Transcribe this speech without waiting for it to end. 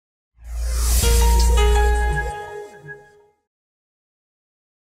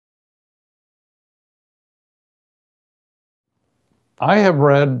I have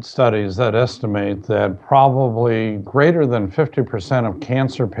read studies that estimate that probably greater than 50% of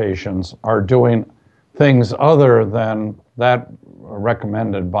cancer patients are doing things other than that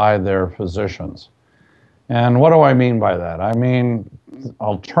recommended by their physicians. And what do I mean by that? I mean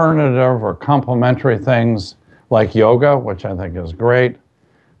alternative or complementary things like yoga, which I think is great,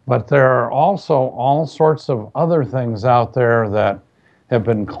 but there are also all sorts of other things out there that have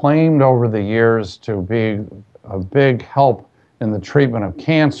been claimed over the years to be a big help in the treatment of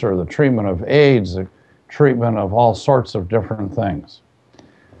cancer, the treatment of AIDS, the treatment of all sorts of different things.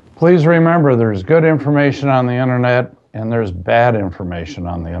 Please remember, there's good information on the internet and there's bad information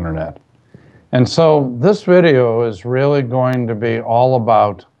on the internet. And so this video is really going to be all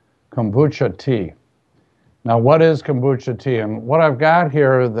about kombucha tea. Now, what is kombucha tea? And what I've got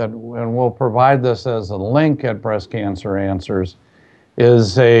here, and we'll provide this as a link at Breast Cancer Answers,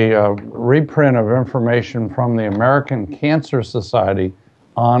 is a reprint of information from the American Cancer Society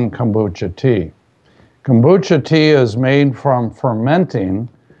on kombucha tea. Kombucha tea is made from fermenting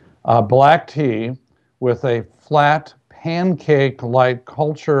black tea with a flat pancake-like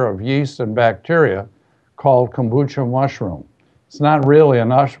culture of yeast and bacteria called kombucha mushroom. It's not really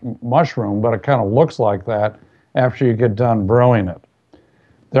a mushroom, but it kind of looks like that after you get done brewing it.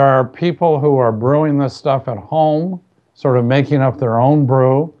 There are people who are brewing this stuff at home, sort of making up their own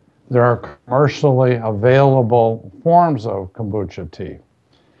brew. There are commercially available forms of kombucha tea.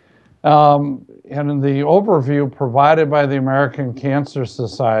 And in the overview provided by the American Cancer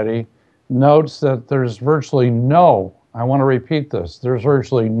Society notes that there's virtually no, I want to repeat this, there's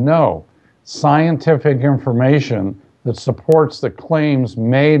virtually no scientific information that supports the claims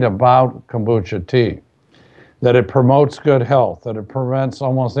made about kombucha tea, that it promotes good health, that it prevents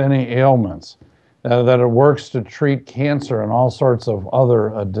almost any ailments, that it works to treat cancer and all sorts of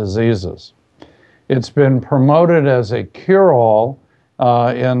other diseases. It's been promoted as a cure-all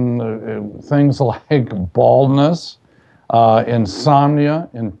in things like baldness, insomnia,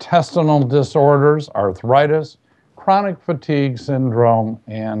 intestinal disorders, arthritis, chronic fatigue syndrome,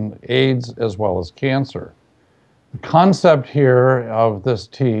 and AIDS, as well as cancer. The concept here of this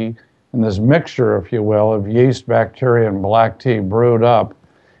tea, and this mixture, if you will, of yeast, bacteria, and black tea brewed up,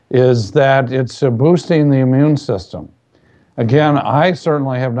 is that it's boosting the immune system. Again, I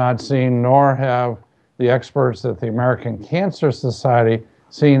certainly have not seen, nor have the experts at the American Cancer Society,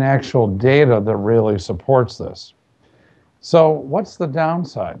 seen actual data that really supports this. So what's the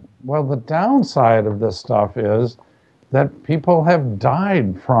downside? Well, the downside of this stuff is that people have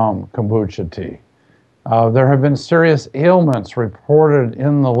died from kombucha tea. There have been serious ailments reported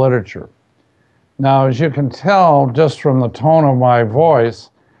in the literature. Now, as you can tell just from the tone of my voice,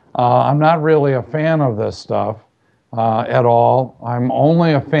 I'm not really a fan of this stuff at all. I'm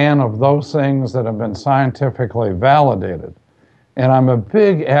only a fan of those things that have been scientifically validated. And I'm a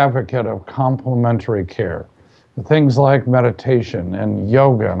big advocate of complementary care. Things like meditation and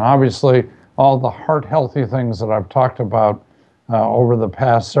yoga, and obviously all the heart-healthy things that I've talked about over the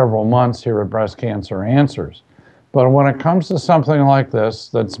past several months here at Breast Cancer Answers. But when it comes to something like this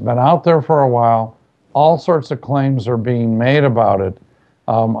that's been out there for a while, all sorts of claims are being made about it,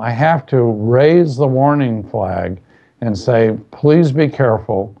 I have to raise the warning flag and say, please be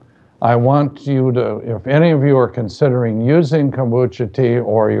careful. I want you to, if any of you are considering using kombucha tea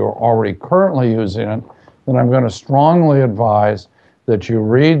or you're already currently using it, then I'm going to strongly advise that you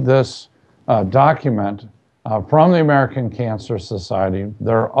read this document from the American Cancer Society.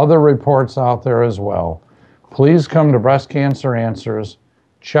 There are other reports out there as well. Please come to Breast Cancer Answers,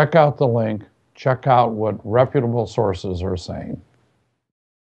 check out the link, check out what reputable sources are saying.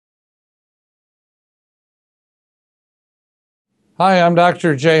 Hi, I'm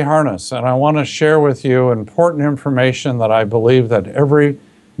Dr. Jay Harness, and I want to share with you important information that I believe that every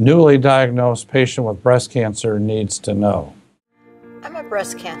newly diagnosed patient with breast cancer needs to know. I'm a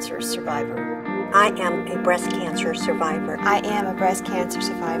breast cancer survivor. I am a breast cancer survivor. I am a breast cancer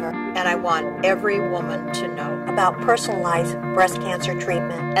survivor. And I want every woman to know about personalized breast cancer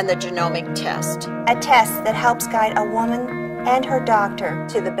treatment and the genomic test. A test that helps guide a woman and her doctor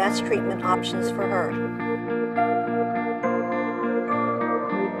to the best treatment options for her.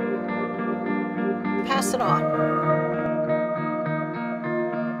 Pass it on.